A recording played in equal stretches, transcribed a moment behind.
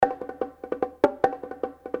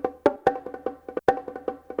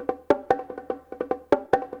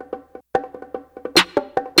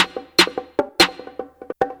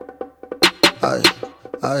Ay,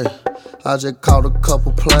 ay, I just caught a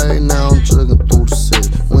couple plays, now I'm jugging through the city.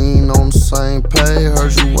 We ain't on the same page,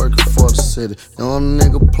 heard you working for the city. Young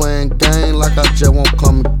nigga playing game like I just won't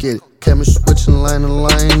come and get it. Kept me switching lane to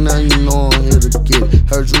lane, now you know I'm here to get it.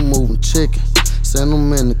 Heard you moving chicken, send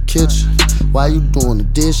them in the kitchen. Why you doing the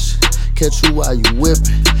dish? Catch you while you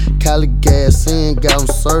whipping. Cali gas in, got them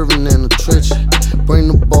serving in the trench. Bring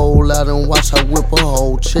the bowl out and watch I whip a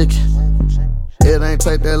whole chicken. It ain't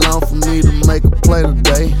take that long for me to make a play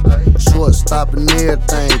today. Short stopping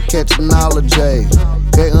everything, catching all the J.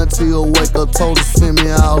 Gay until wake up, told her send me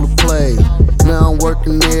all the play. Now I'm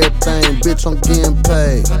working everything, bitch, I'm getting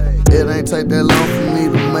paid. It ain't take that long for me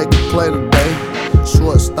to make a play today.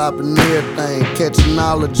 Short stopping everything, catching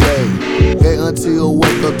all the J. Gay until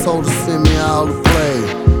wake up, told her send me all the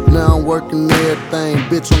play. Now I'm working everything,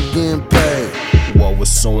 bitch, I'm getting paid. What was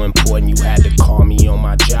so important you had to call me on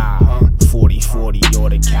my job? 40-40 or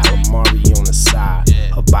the calamari on the side.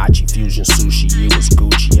 Hibachi fusion sushi, it was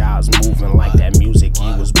Gucci. I was moving like that music,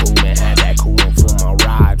 it was booming. Had that cooling for my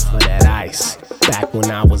ride, for that ice. Back when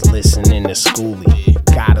I was listening to Schoolie.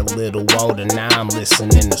 Got a little older, now I'm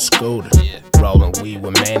listening to Scooter. Rolling weed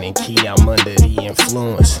with Man and Key, I'm under the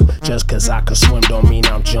influence. Just cause I could swim don't mean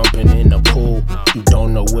I'm jumping in the pool. You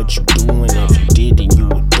don't know what you doing, if you did then you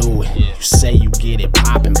would do it. You say you get it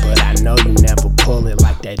poppin', but I know you never pull it.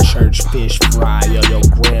 Like that church fish fry or your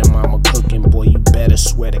grandmama cooking. Boy, you better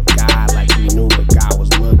swear to God like you knew the guy was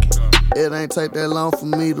looking. It ain't take that long for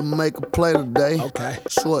me to make a play today. Okay.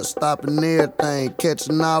 Short stopping everything,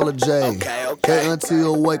 catching all the J. Okay.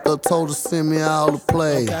 Until wake up, told her send me all the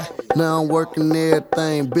play. Okay. Now I'm working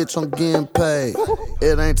everything, bitch, I'm getting paid.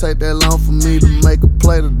 It ain't take that long for me to make a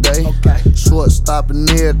play today. Okay. Short stopping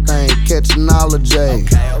everything, catching all the J.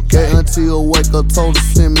 Okay. Until wake up, told her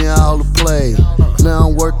send me all the play. Now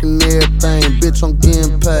I'm working everything, bitch, I'm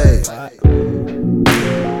getting paid.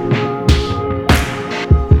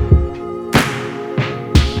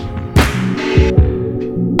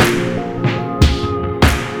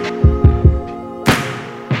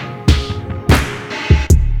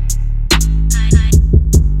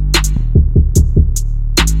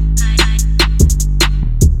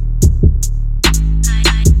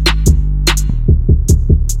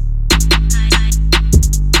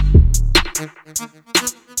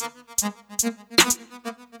 Thank you.